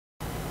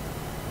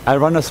I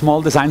run a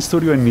small design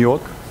studio in New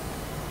York.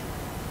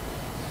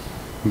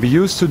 We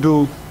used to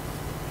do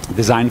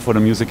design for the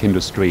music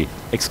industry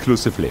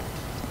exclusively.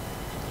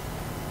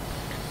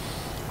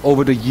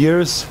 Over the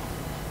years,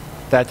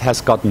 that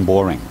has gotten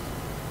boring.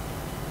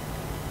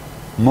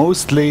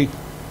 Mostly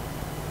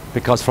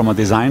because from a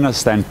designer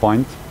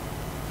standpoint,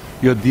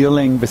 you're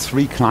dealing with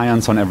 3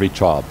 clients on every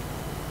job.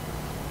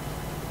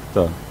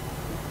 The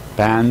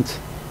band,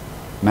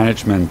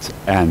 management,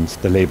 and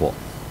the label.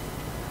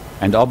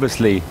 And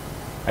obviously,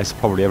 as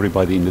probably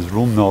everybody in this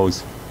room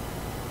knows,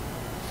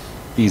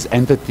 these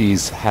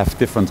entities have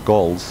different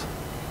goals.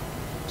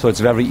 So it's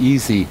very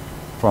easy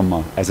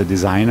as a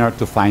designer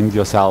to find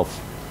yourself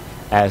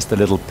as the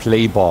little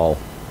play ball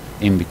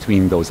in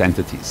between those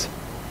entities.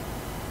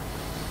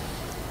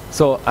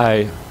 So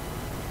I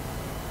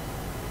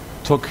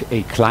took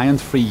a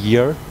client-free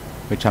year,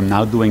 which I'm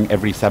now doing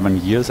every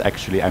 7 years.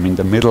 Actually, I'm in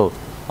the middle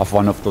of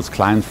one of those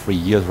client-free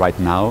years right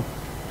now.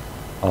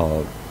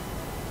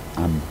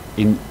 I'm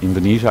in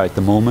Indonesia at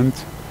the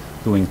moment,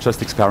 doing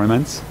just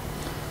experiments.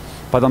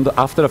 But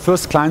after the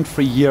first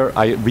client-free year,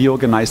 I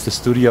reorganized the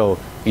studio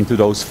into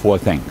those 4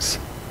 things.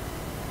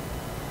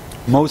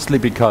 Mostly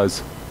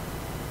because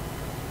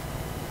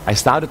I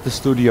started the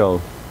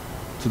studio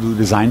to do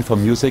design for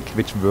music,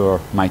 which were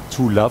my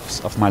 2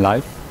 loves of my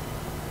life.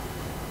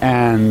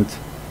 And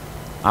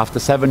after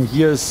 7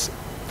 years,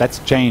 that's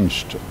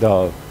changed.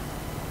 I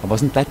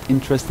wasn't that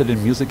interested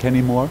in music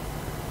anymore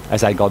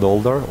as I got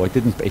older, or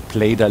it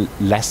played a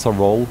lesser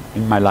role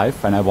in my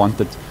life, and I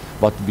wanted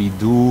what we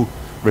do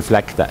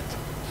reflect that.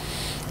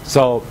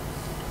 So,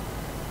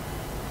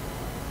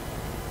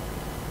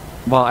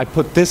 well, I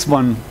put this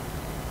one.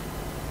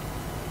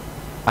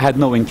 I had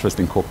no interest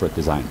in corporate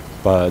design,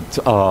 but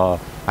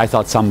I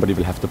thought somebody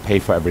will have to pay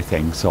for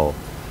everything, so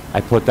I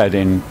put that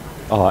in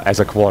as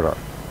a quarter.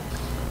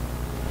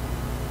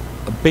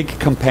 A big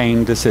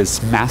campaign. This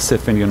is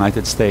massive in the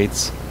United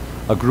States.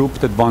 A group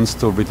that wants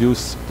to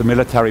reduce the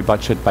military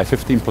budget by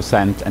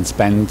 15% and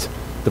spend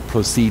the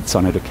proceeds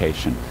on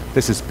education.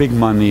 This is big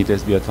money.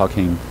 We are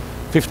talking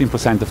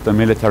 15% of the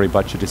military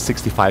budget is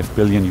 $65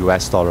 billion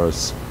US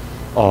dollars.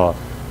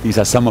 These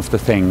are some of the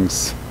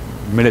things.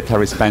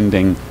 Military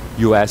spending,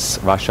 US,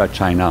 Russia,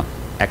 China,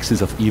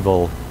 axis of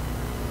evil.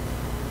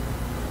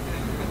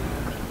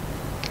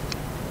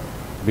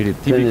 We did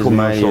TV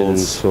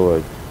commercials.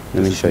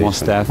 This is more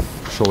Steph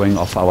showing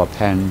off our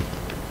pen.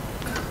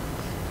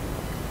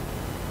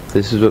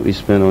 This is what we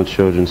spend on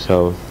children's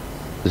health.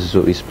 This is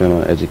what we spend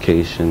on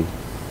education.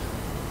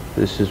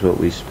 This is what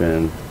we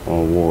spend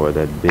on war,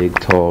 that big,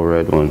 tall,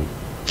 red one.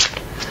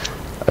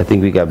 I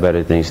think we got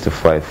better things to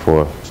fight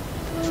for.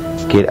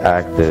 Get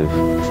active.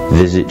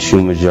 Visit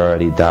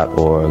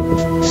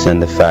truemajority.org.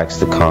 Send the facts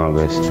to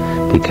Congress,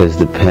 because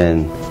the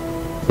pen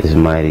is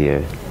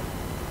mightier.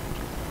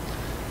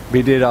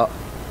 We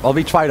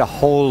tried a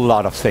whole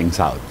lot of things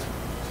out.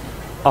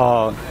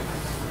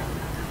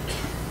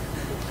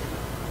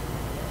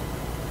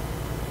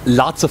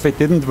 Lots of it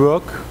didn't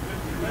work.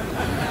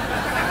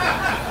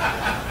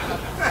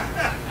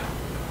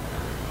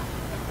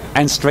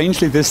 And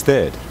strangely, this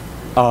did.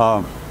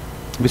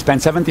 We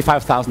spent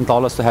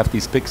 $75,000 to have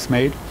these pics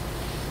made.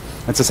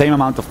 It's the same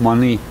amount of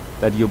money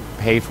that you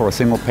pay for a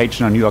single page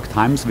in the New York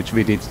Times, which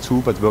we did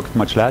too, but worked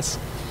much less.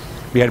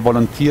 We had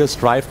volunteers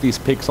drive these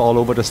pics all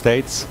over the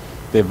States.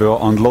 They were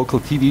on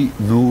local TV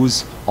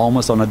news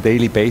almost on a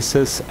daily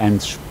basis,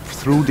 and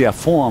through their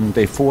form,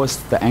 they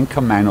forced the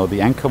anchorman or the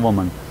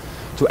anchorwoman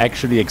to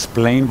actually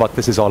explain what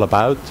this is all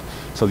about.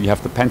 So you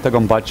have the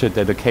Pentagon budget,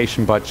 the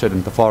education budget,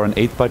 and the foreign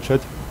aid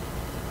budget.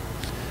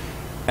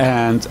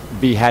 And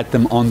we had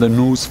them on the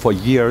news for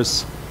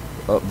years.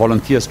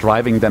 Volunteers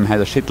driving them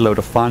had a shitload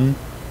of fun.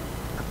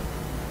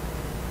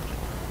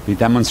 We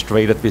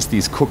demonstrated with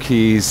these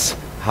cookies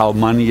how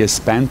money is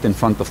spent in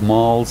front of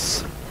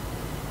malls.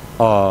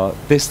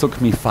 This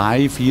took me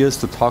 5 years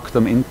to talk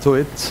them into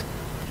it.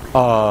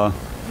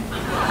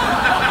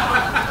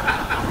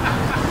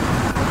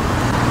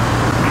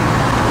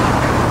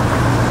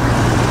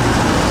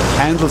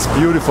 Handles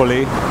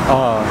beautifully.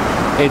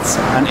 It's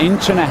 1.5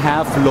 inches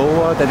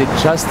lower, that it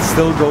just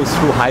still goes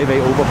through highway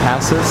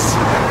overpasses.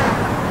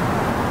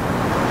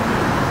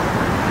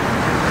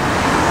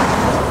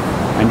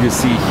 And you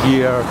see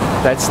here,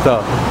 that's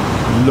the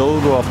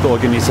logo of the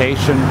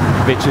organization,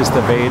 which is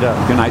the way the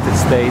United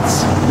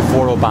States,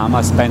 before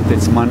Obama, spent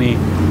its money.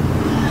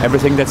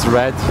 Everything that's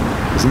red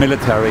is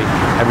military,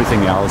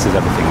 everything else is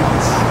everything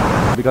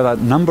else. We got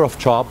a number of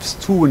jobs,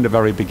 2 in the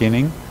very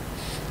beginning,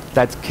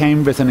 that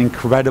came with an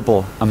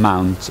incredible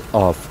amount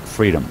of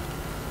freedom.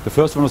 The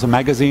first one was a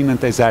magazine, and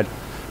they said,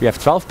 we have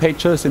 12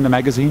 pages in the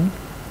magazine,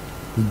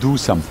 do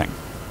something.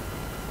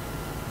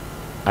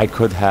 I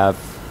could have,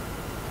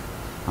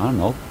 I don't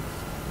know,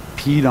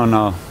 peed on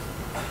a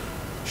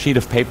sheet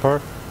of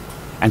paper,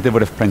 and they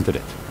would have printed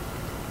it.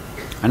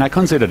 And I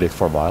considered it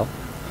for a while.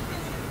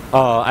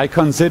 I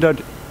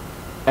considered,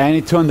 and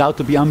it turned out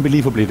to be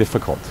unbelievably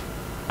difficult.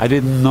 I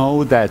didn't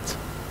know that,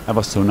 I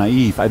was so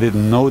naive, I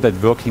didn't know that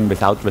working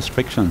without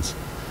restrictions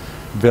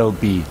will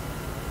be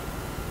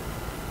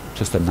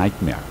just a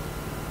nightmare.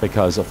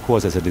 Because, of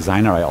course, as a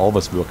designer, I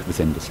always worked with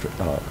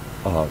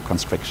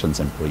constrictions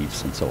and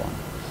briefs and so on.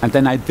 And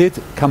then I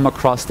did come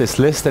across this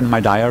list in my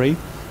diary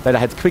that I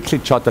had quickly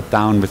jotted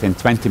down within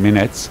 20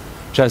 minutes,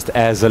 just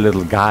as a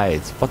little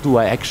guide. What do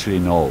I actually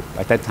know?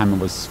 At that time I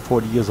was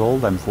 40 years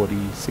old, I'm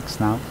 46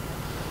 now.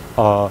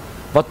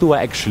 What do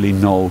I actually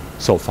know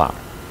so far?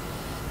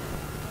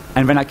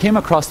 And when I came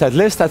across that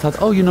list, I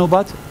thought, oh, you know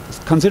what?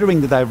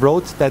 Considering that I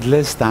wrote that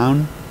list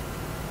down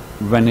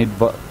when it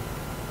was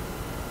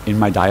in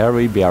my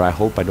diary, where I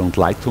hope I don't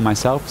lie to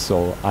myself,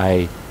 so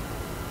I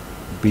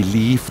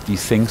believe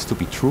these things to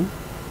be true,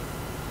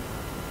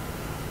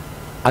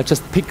 I'll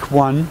just pick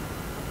one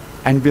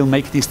and we'll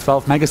make these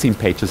 12 magazine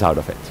pages out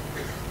of it.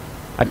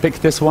 I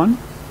picked this one.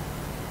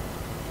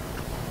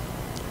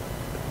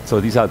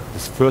 So these are the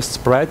first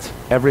spread.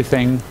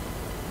 Everything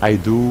I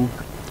do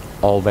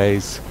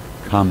always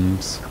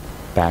comes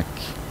back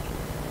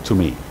to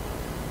me.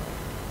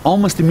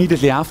 Almost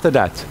immediately after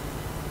that,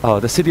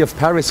 the city of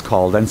Paris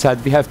called and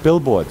said, we have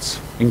billboards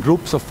in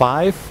groups of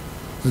 5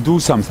 to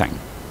do something.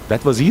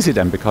 That was easy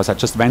then, because I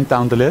just went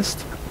down the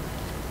list,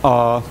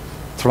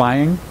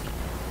 trying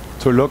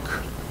to look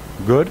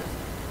good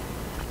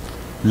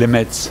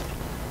limits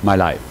my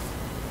life.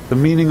 The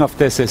meaning of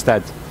this is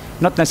that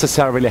not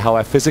necessarily how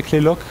I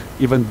physically look,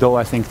 even though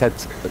I think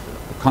that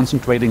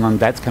concentrating on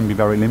that can be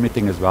very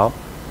limiting as well,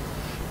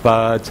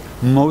 but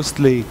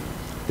mostly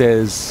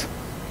there's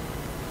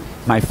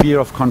my fear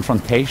of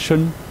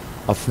confrontation,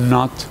 of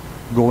not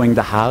going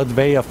the hard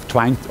way,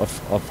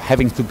 of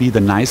having to be the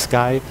nice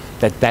guy,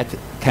 that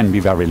can be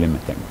very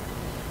limiting.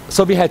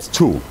 So we had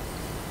 2.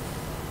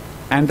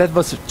 And that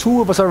was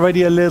 2 was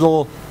already a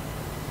little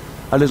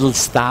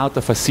start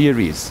of a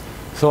series.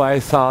 So I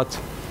thought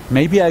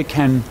maybe I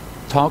can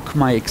talk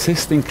my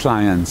existing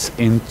clients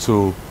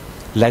into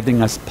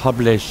letting us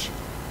publish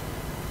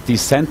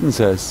these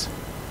sentences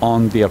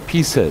on their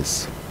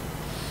pieces.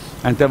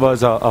 And there was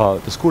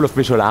the School of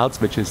Visual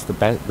Arts, which is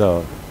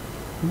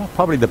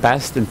probably the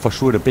best and for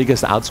sure the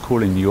biggest art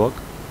school in New York,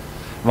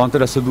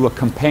 wanted us to do a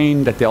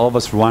campaign that they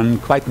always run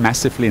quite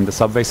massively in the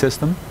subway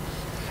system.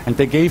 And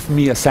they gave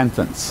me a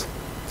sentence.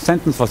 The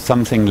sentence was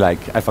something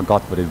like, I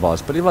forgot what it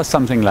was, but it was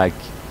something like,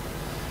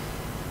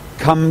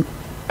 come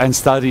and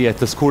study at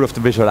the School of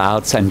the Visual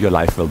Arts and your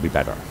life will be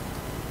better.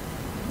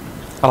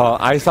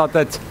 I thought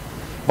that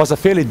was a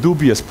fairly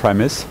dubious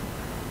premise,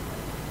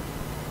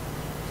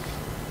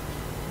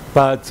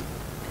 but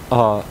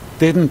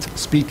didn't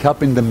speak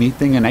up in the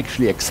meeting and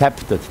actually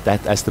accepted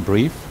that as the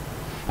brief.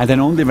 And then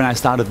only when I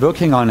started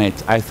working on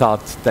it, I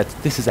thought that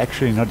this is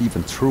actually not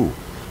even true.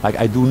 Like,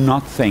 I do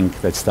not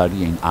think that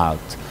studying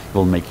art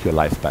will make your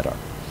life better.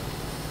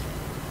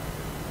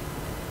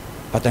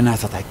 But then I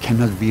thought I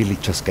cannot really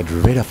just get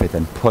rid of it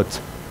and put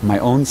my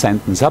own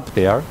sentence up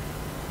there.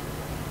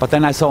 But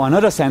then I saw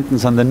another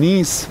sentence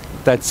underneath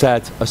that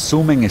said,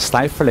 assuming is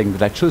stifling,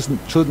 that I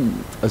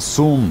shouldn't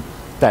assume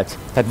that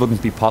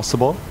wouldn't be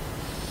possible.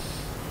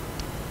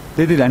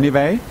 Did it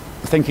anyway,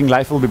 thinking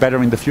life will be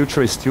better in the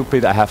future is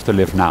stupid, I have to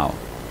live now.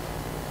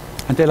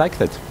 And they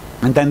liked it.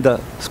 And then the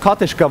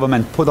Scottish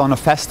government put on a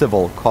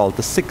festival called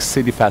the 6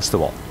 City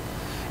Festival.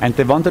 And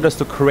they wanted us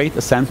to create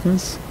a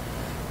sentence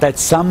that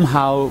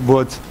somehow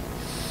would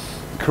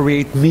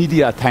create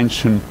media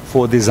attention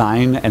for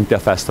design and their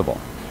festival.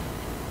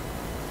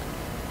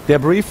 Their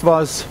brief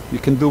was, you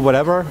can do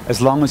whatever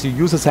as long as you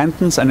use a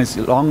sentence and as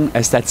long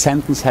as that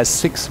sentence has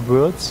 6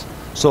 words,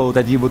 so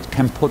that you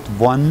can put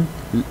one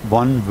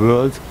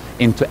word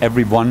into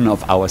every one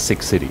of our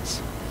 6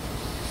 cities.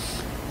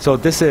 So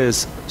this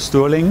is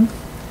Stirling,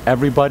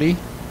 everybody,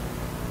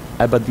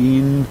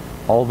 Aberdeen,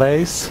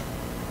 always,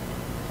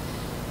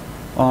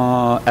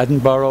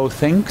 Edinburgh,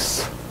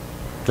 thinks,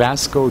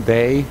 Glasgow,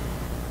 they,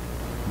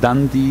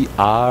 Dundee,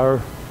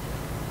 are,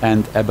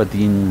 and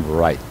Aberdeen,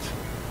 right.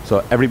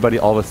 So everybody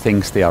always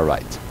thinks they are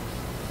right.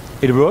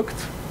 It worked,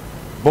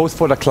 both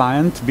for the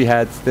client.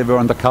 They were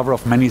on the cover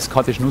of many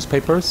Scottish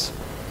newspapers,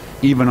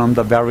 even on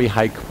the very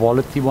high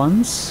quality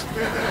ones.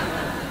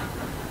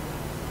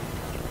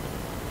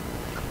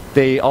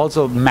 They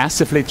also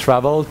massively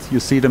traveled. You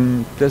see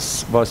them,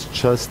 this was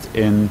just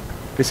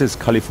this is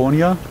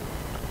California,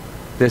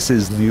 this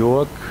is New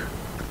York,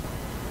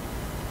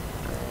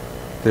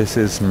 this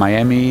is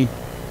Miami,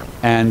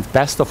 and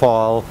best of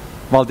all,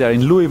 well, they're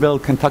in Louisville,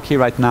 Kentucky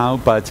right now,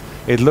 but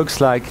it looks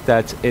like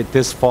that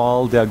this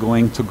fall they're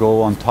going to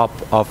go on top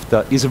of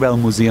the Israel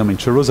Museum in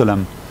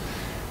Jerusalem,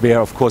 where,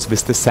 of course,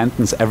 with this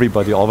sentence,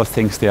 everybody always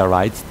thinks they are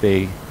right.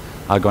 They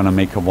are going to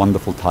make a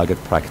wonderful target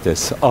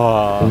practice.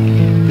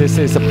 This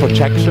is a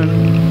projection.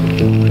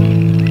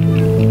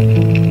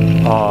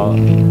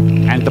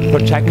 And the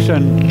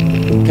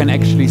projection can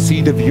actually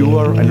see the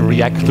viewer and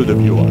react to the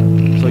viewer.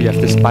 So you have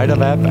the spider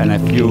web, and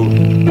if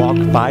you walk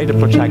by the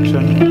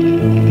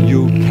projection,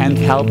 you can't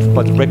help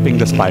but ripping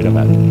the spider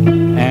web.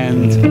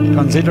 And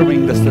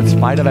considering that the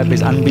spider web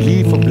is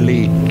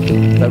unbelievably,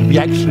 the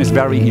reaction is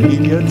very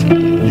immediate,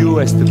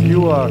 you as the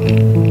viewer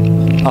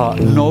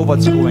know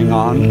what's going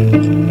on,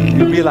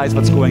 you realize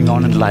what's going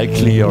on, and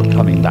likely you're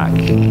coming back.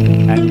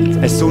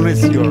 And as soon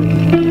as you're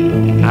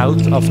out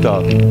of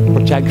the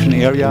projection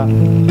area,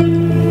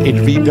 it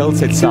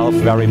rebuilds itself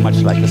very much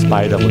like a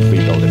spider would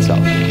rebuild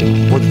itself,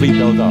 would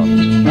rebuild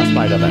a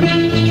spider web.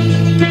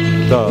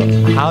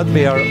 The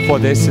hardware for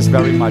this is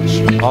very much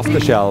off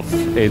the shelf.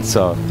 It's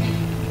a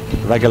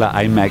regular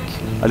iMac,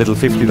 a little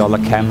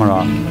 $50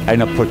 camera,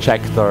 and a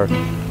projector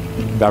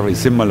very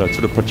similar to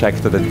the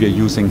projector that we're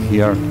using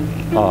here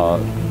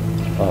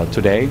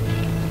today.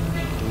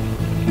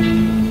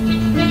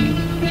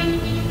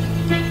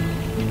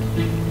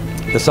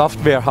 The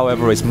software,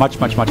 however, is much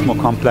more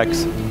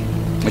complex.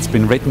 It's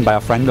been written by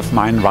a friend of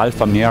mine, Ralph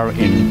Vermeer,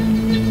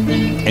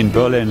 in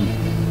Berlin,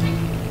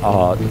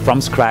 from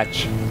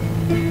scratch.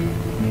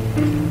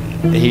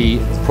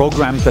 He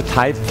programmed the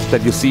type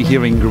that you see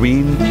here in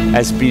green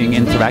as being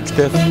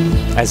interactive,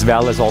 as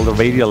well as all the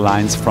radial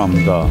lines from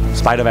the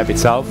spiderweb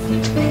itself.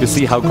 You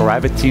see how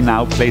gravity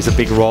now plays a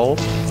big role,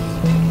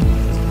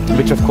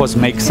 which of course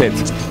makes it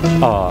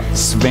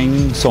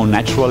swing so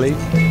naturally.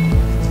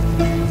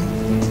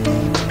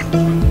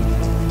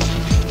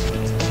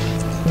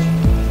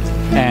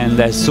 And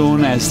as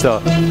soon as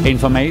the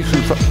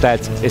information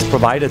that is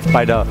provided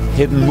by the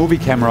hidden movie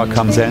camera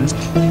comes in,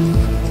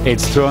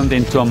 it's turned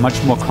into a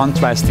much more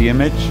contrasty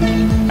image,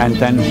 and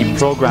then he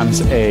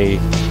programs a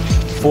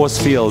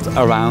force field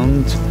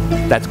around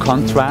that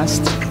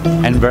contrast,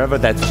 and wherever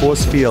that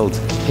force field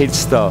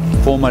hits the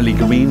formerly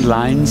green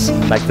lines,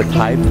 like the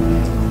type,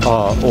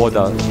 or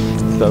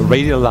the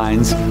radial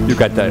lines, you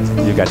get the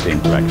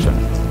interaction.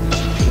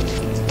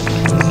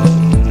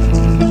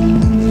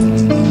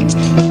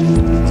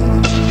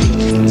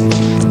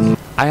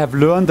 I have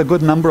learned a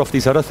good number of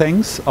these other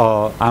things.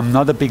 I'm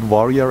not a big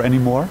worrier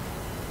anymore.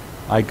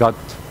 I got,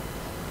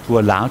 to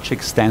a large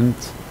extent,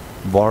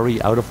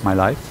 worry out of my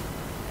life.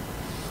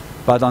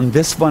 But on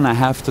this one, I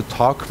have to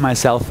talk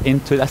myself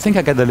into it. I think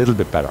I get a little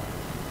bit better.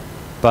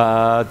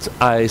 But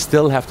I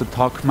still have to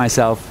talk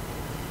myself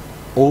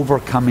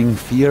overcoming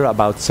fear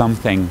about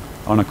something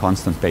on a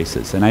constant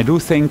basis. And I do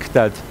think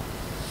that,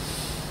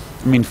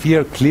 I mean,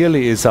 fear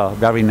clearly is a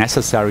very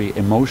necessary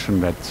emotion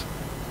that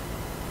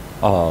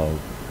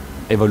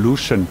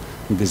evolution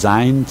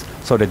designed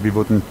so that we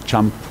wouldn't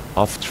jump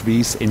off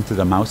trees into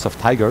the mouths of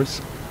tigers.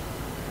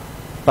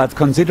 But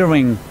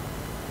considering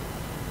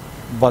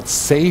what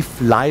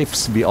safe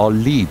lives we all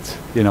lead,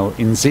 you know,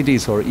 in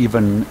cities or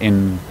even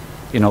in,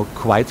 you know,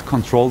 quite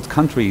controlled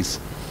countries,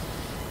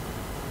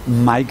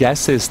 my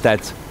guess is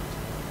that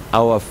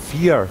our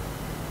fear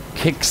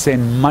kicks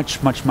in much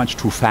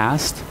too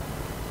fast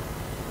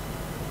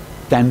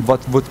than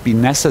what would be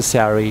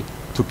necessary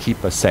to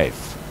keep us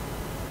safe.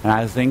 And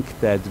I think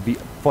that we,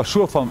 for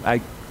sure,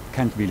 I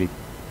can't really,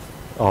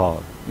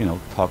 you know,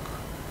 talk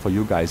for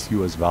you guys.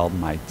 You as well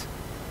might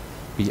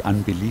be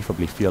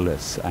unbelievably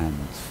fearless and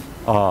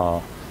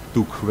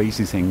do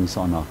crazy things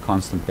on a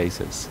constant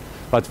basis.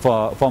 But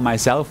for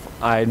myself,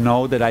 I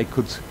know that I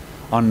could,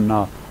 on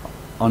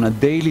a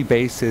daily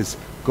basis,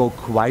 go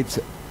quite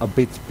a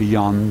bit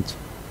beyond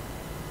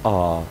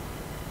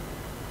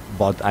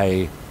what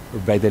I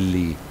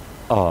readily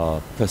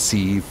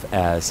perceive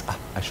as,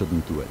 I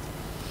shouldn't do it.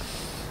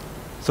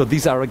 So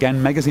these are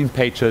again magazine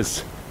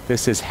pages.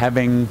 This is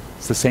having,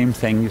 it's the same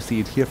thing. You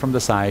see it here from the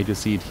side, you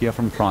see it here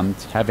from front.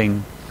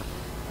 Having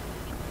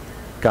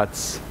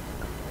guts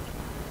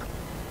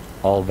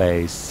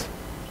always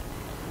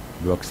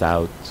works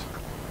out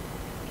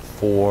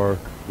for,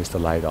 with the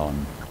light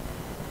on,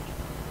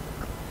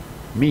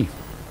 me.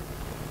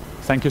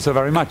 Thank you so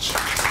very much.